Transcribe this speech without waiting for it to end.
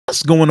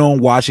What's going on,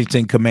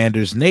 Washington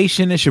Commanders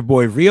Nation? It's your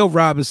boy Rio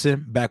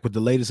Robinson, back with the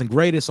latest and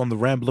greatest on the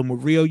Rambling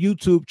with Rio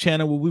YouTube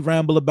channel, where we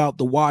ramble about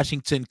the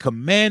Washington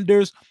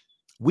Commanders.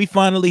 We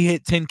finally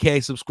hit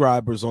 10K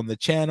subscribers on the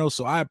channel,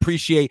 so I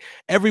appreciate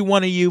every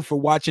one of you for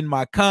watching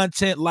my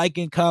content,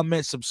 liking,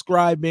 comment,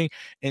 subscribing,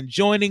 and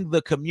joining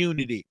the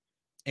community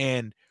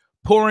and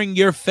pouring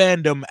your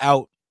fandom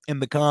out in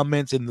the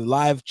comments, in the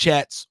live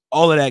chats,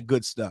 all of that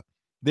good stuff.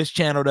 This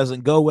channel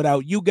doesn't go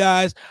without you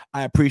guys.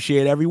 I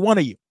appreciate every one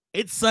of you.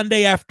 It's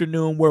Sunday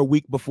afternoon. We're a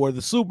week before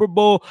the Super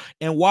Bowl,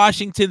 and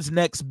Washington's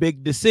next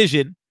big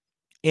decision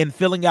in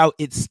filling out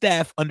its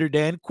staff under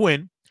Dan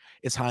Quinn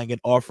is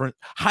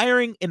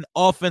hiring an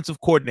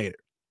offensive coordinator,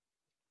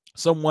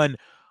 someone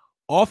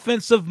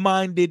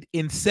offensive-minded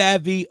and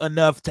savvy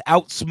enough to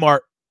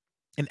outsmart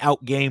and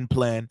outgame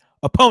plan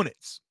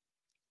opponents.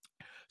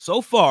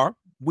 So far,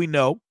 we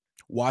know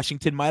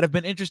Washington might have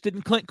been interested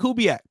in Clint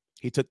Kubiak.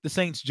 He took the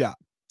Saints job.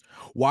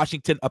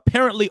 Washington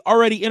apparently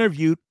already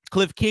interviewed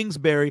Cliff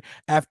Kingsbury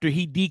after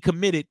he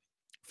decommitted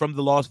from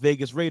the Las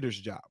Vegas Raiders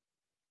job.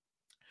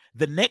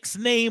 The next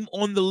name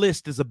on the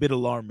list is a bit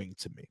alarming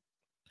to me,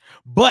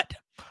 but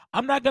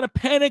I'm not going to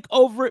panic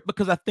over it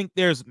because I think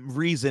there's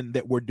reason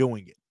that we're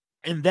doing it,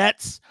 and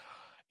that's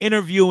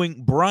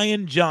interviewing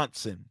Brian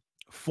Johnson,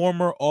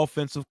 former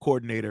offensive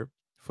coordinator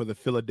for the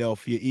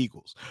Philadelphia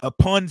Eagles.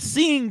 Upon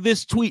seeing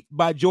this tweet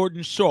by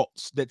Jordan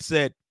Schultz that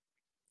said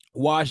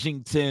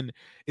Washington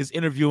is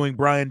interviewing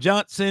Brian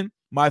Johnson,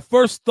 my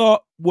first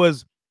thought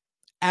was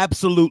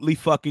absolutely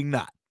fucking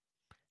not.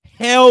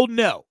 Hell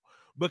no.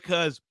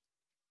 Because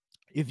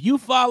if you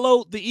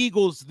follow the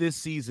Eagles this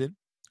season,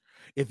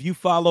 if you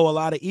follow a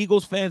lot of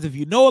Eagles fans, if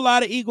you know a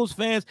lot of Eagles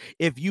fans,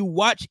 if you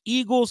watch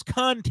Eagles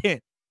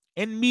content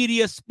and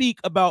media speak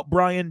about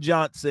Brian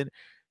Johnson,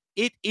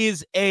 it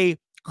is a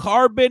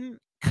carbon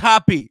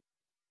copy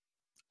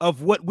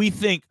of what we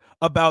think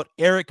about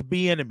Eric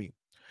Bieniemy.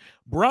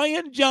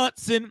 Brian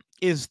Johnson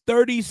is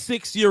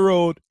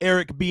 36-year-old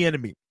Eric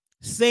Bieniemy.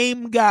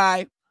 Same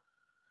guy,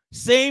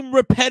 same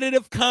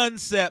repetitive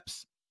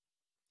concepts,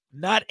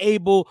 not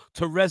able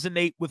to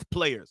resonate with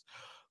players.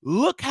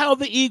 Look how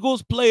the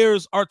Eagles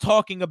players are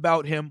talking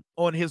about him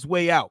on his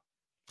way out.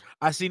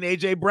 I seen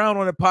A.J. Brown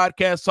on a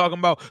podcast talking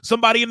about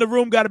somebody in the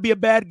room got to be a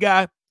bad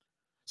guy.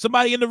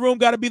 Somebody in the room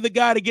got to be the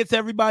guy that gets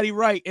everybody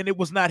right, and it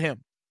was not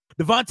him.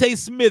 Devontae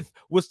Smith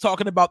was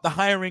talking about the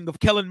hiring of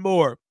Kellen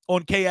Moore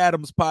on Kay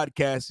Adams'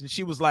 podcast, and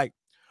she was like,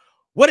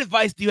 what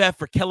advice do you have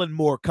for Kellen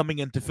Moore coming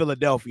into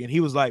Philadelphia? And he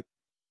was like,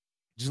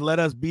 just let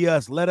us be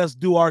us. Let us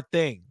do our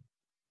thing.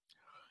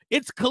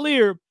 It's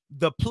clear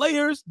the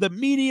players, the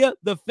media,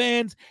 the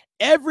fans,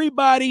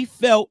 everybody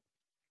felt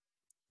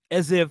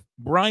as if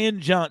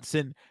Brian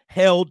Johnson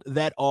held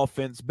that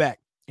offense back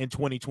in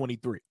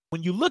 2023.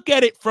 When you look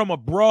at it from a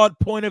broad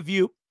point of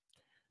view,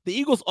 the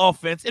Eagles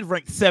offense, it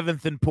ranked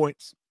 7th in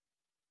points,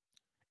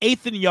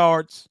 8th in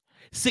yards,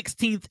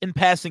 16th in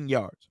passing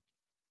yards.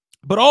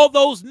 But all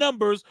those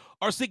numbers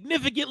are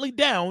significantly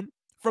down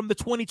from the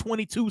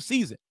 2022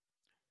 season.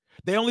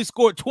 They only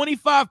scored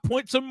 25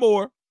 points or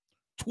more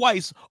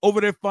twice over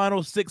their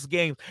final 6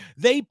 games.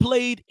 They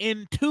played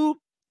in 2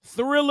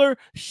 thriller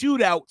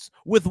shootouts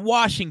with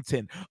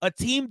Washington, a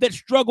team that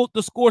struggled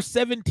to score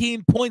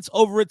 17 points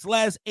over its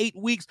last 8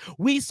 weeks.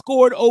 We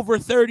scored over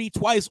 30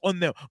 twice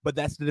on them, but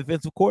that's the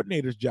defensive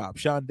coordinator's job,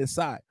 Sean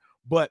Desai.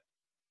 But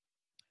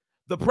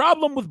the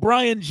problem with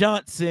Brian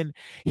Johnson,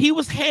 he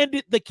was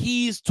handed the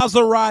keys to a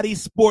Maserati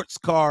sports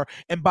car,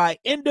 and by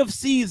end of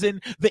season,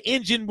 the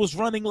engine was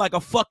running like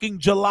a fucking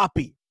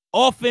jalopy.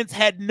 Offense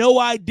had no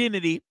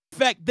identity. In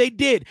fact, they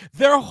did.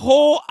 Their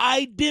whole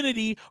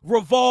identity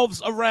revolves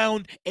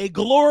around a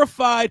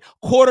glorified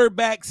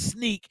quarterback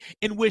sneak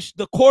in which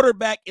the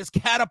quarterback is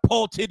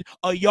catapulted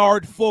a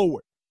yard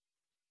forward.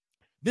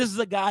 This is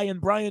a guy in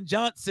Brian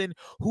Johnson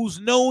who's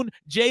known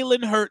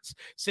Jalen Hurts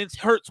since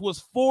Hurts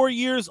was 4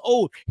 years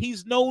old.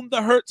 He's known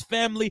the Hurts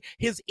family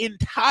his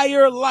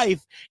entire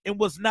life and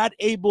was not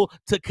able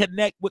to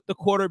connect with the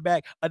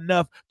quarterback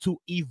enough to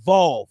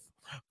evolve,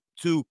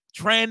 to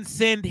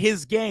transcend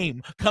his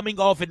game, coming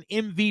off an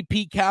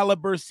MVP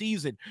caliber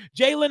season.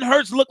 Jalen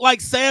Hurts looked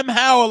like Sam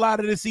Howell out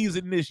of the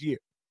season this year.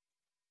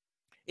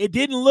 It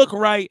didn't look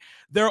right.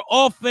 Their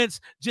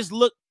offense just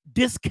looked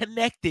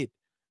disconnected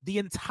the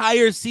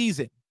entire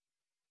season.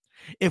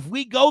 If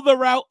we go the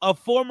route of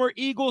former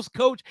Eagles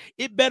coach,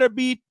 it better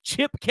be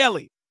Chip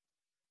Kelly,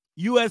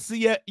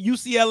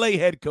 UCLA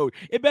head coach.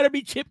 It better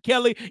be Chip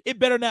Kelly. It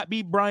better not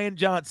be Brian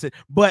Johnson.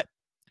 But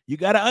you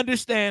got to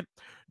understand,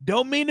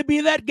 don't mean to be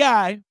that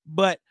guy,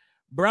 but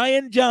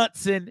Brian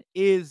Johnson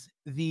is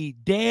the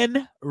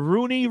Dan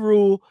Rooney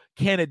Rule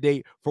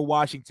candidate for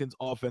Washington's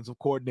offensive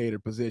coordinator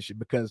position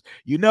because,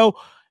 you know,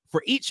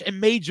 for each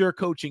major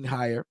coaching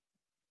hire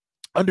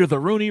under the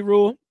Rooney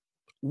Rule,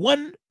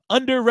 one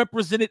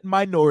underrepresented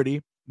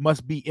minority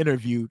must be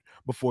interviewed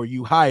before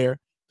you hire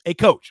a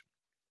coach.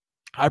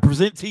 I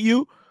present to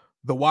you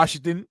the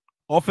Washington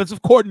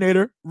offensive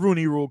coordinator,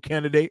 Rooney Rule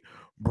candidate,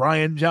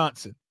 Brian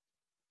Johnson.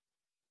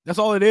 That's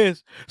all it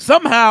is.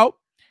 Somehow,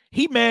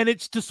 he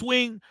managed to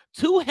swing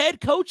 2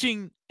 head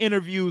coaching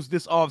interviews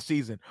this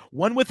offseason,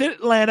 one with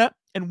Atlanta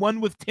and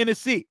one with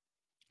Tennessee.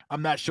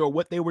 I'm not sure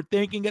what they were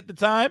thinking at the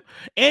time.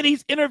 And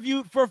he's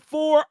interviewed for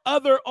 4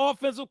 other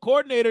offensive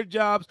coordinator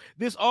jobs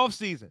this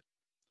offseason.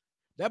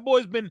 That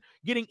boy's been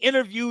getting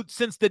interviewed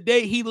since the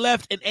day he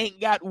left and ain't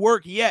got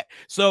work yet.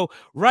 So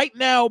right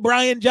now,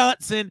 Brian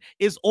Johnson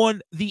is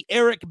on the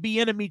Eric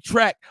Bieniemy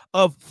track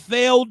of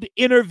failed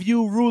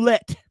interview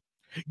roulette.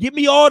 Give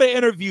me all the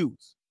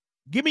interviews.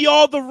 Give me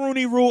all the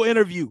Rooney Rule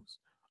interviews.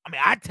 I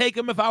mean, I'd take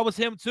him if I was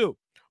him too.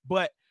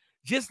 But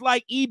just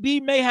like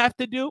EB may have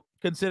to do,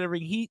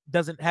 considering he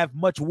doesn't have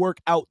much work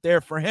out there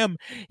for him,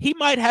 he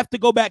might have to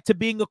go back to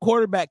being a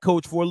quarterback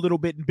coach for a little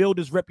bit and build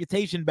his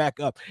reputation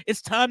back up.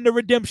 It's time to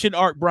redemption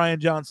arc,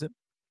 Brian Johnson.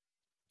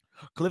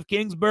 Cliff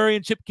Kingsbury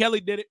and Chip Kelly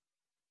did it.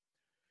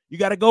 You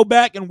got to go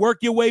back and work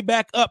your way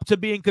back up to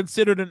being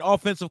considered an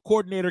offensive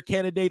coordinator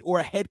candidate or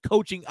a head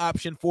coaching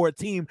option for a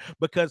team,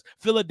 because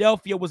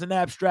Philadelphia was an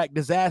abstract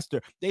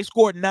disaster. They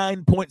scored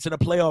 9 points in a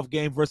playoff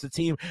game versus a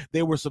team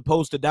they were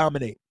supposed to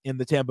dominate in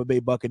the Tampa Bay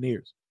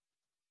Buccaneers.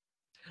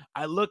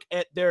 I look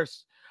at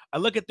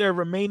their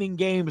remaining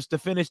games to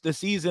finish the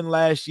season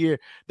last year.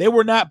 They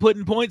were not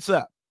putting points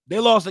up. They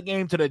lost a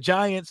game to the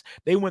Giants.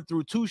 They went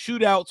through 2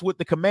 shootouts with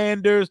the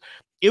Commanders.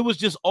 It was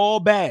just all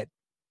bad.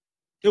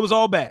 It was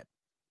all bad.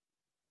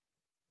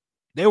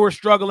 They were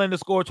struggling to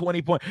score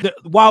 20 points. The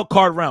wild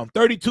card round,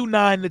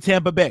 32-9 to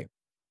Tampa Bay.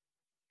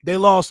 They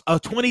lost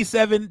a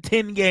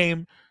 27-10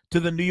 game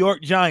to the New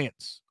York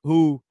Giants,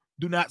 who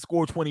do not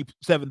score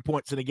 27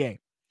 points in a game.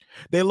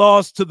 They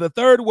lost to the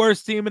 3rd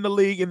worst team in the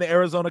league in the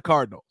Arizona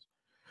Cardinals.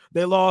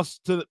 They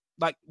lost to,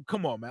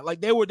 come on, man.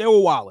 They were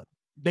wilding.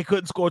 They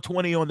couldn't score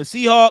 20 on the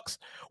Seahawks.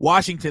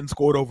 Washington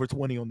scored over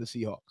 20 on the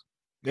Seahawks.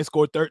 They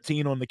scored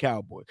 13 on the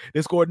Cowboys.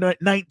 They scored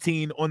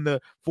 19 on the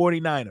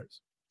 49ers.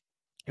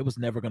 It was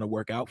never going to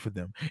work out for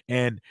them.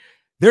 And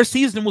their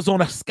season was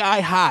on a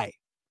sky high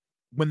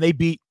when they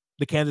beat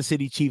the Kansas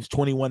City Chiefs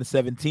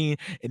 21-17,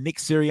 and Nick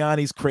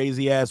Sirianni's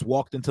crazy ass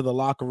walked into the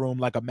locker room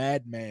like a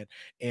madman,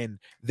 and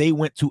they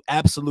went to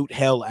absolute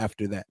hell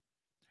after that.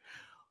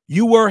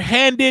 You were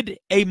handed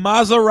a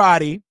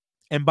Maserati,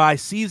 and by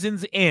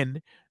season's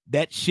end,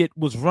 that shit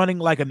was running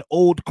like an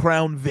old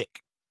Crown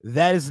Vic.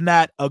 That is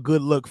not a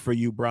good look for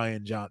you,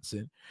 Brian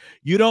Johnson.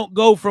 You don't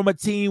go from a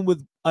team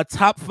with a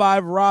top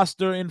 5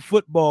 roster in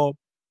football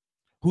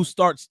who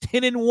starts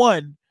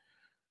 10-1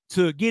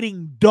 to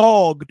getting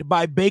dogged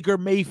by Baker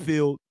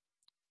Mayfield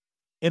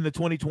in the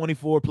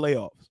 2024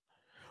 playoffs.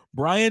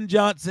 Brian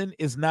Johnson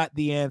is not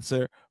the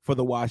answer for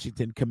the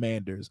Washington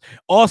Commanders.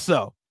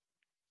 Also,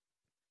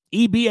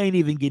 EB ain't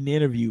even getting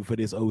interviewed for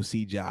this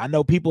OC job. I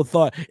know people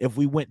thought if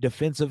we went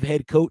defensive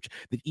head coach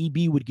that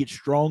EB would get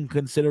strong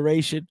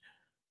consideration.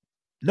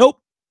 Nope.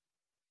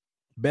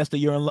 Best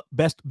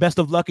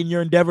of luck in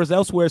your endeavors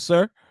elsewhere,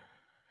 sir.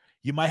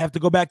 You might have to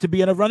go back to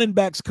being a running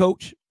backs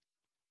coach.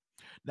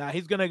 Now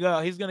he's gonna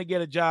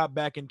get a job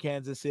back in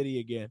Kansas City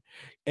again.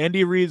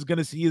 Andy Reid's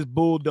gonna see his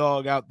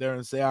bulldog out there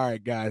and say, all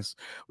right, guys,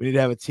 we need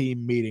to have a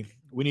team meeting.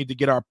 We need to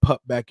get our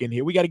pup back in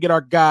here. We got to get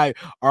our guy,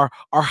 our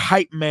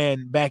hype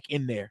man back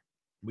in there.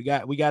 We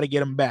got to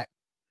get him back.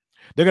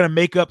 They're gonna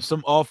make up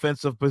some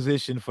offensive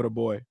position for the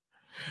boy.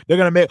 They're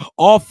gonna make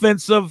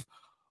offensive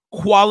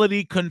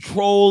quality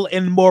control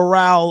and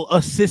morale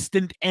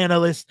assistant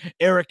analyst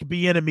Eric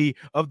Bieniemy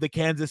of the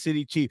Kansas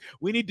City Chiefs.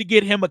 We need to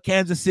get him a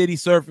Kansas City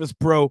Surface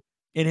Pro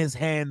in his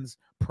hands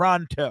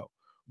pronto.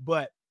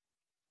 But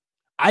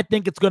I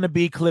think it's going to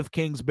be Cliff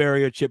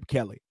Kingsbury or Chip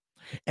Kelly,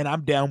 and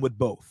I'm down with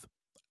both.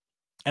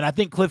 And I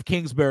think Cliff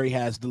Kingsbury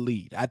has the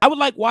lead. I would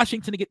like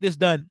Washington to get this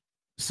done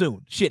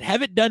soon. Shit,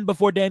 have it done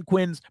before Dan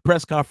Quinn's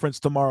press conference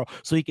tomorrow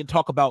so he can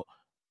talk about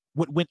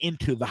what went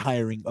into the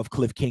hiring of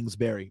Cliff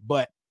Kingsbury.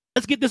 But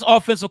let's get this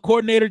offensive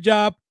coordinator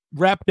job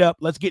wrapped up.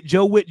 Let's get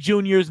Joe Witt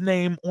Jr.'s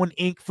name on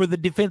ink for the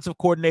defensive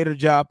coordinator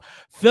job.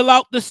 Fill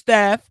out the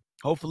staff,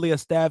 hopefully a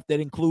staff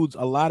that includes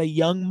a lot of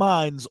young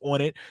minds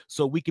on it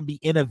so we can be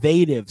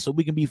innovative, so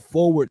we can be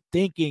forward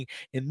thinking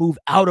and move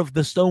out of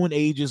the stone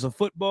ages of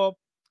football.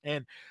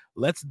 And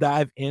let's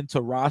dive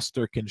into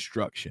roster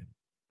construction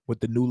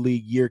with the new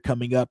league year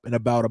coming up in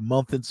about a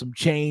month and some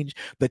change,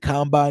 the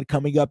combine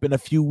coming up in a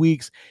few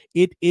weeks.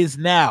 It is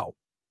now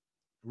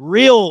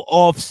real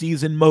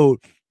off-season mode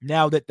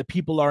now that the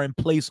people are in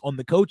place on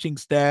the coaching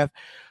staff.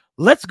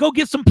 Let's go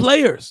get some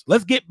players.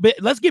 Let's get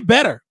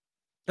better.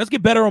 Let's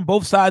get better on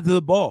both sides of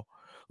the ball.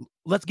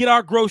 Let's get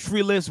our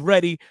grocery list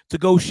ready to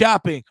go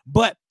shopping.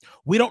 But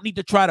we don't need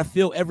to try to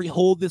fill every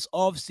hole this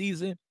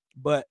offseason,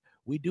 but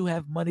we do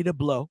have money to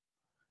blow,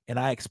 and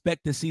I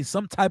expect to see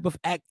some type of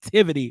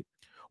activity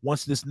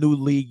once this new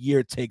league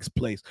year takes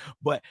place.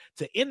 But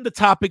to end the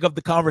topic of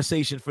the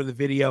conversation for the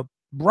video,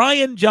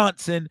 Brian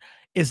Johnson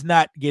is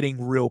not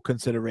getting real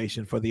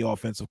consideration for the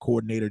offensive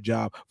coordinator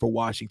job for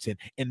Washington,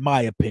 in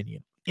my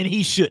opinion. And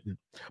he shouldn't,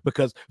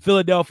 because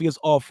Philadelphia's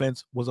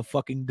offense was a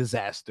fucking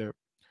disaster.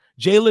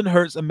 Jalen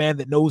Hurts, a man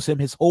that knows him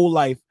his whole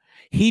life,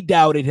 he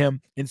doubted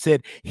him and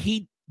said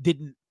he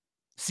didn't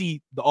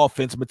see the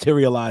offense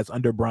materialize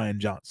under Brian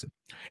Johnson.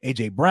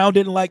 A.J. Brown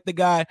didn't like the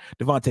guy.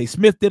 Devontae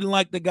Smith didn't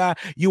like the guy.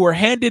 You were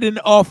handed an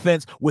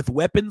offense with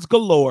weapons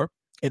galore,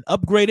 an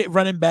upgraded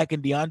running back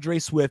in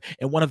DeAndre Swift,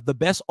 and one of the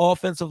best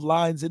offensive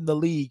lines in the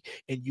league,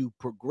 and you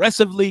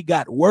progressively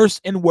got worse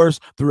and worse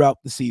throughout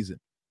the season.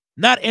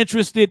 Not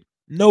interested,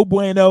 no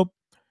bueno,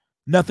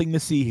 nothing to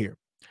see here.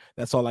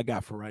 That's all I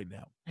got for right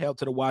now. Hail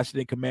to the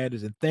Washington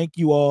Commanders, and thank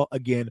you all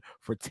again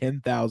for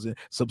 10,000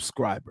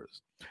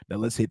 subscribers. Now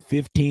let's hit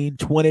 15,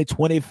 20,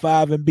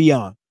 25, and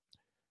beyond.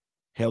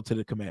 Hail to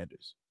the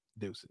Commanders.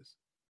 Deuces.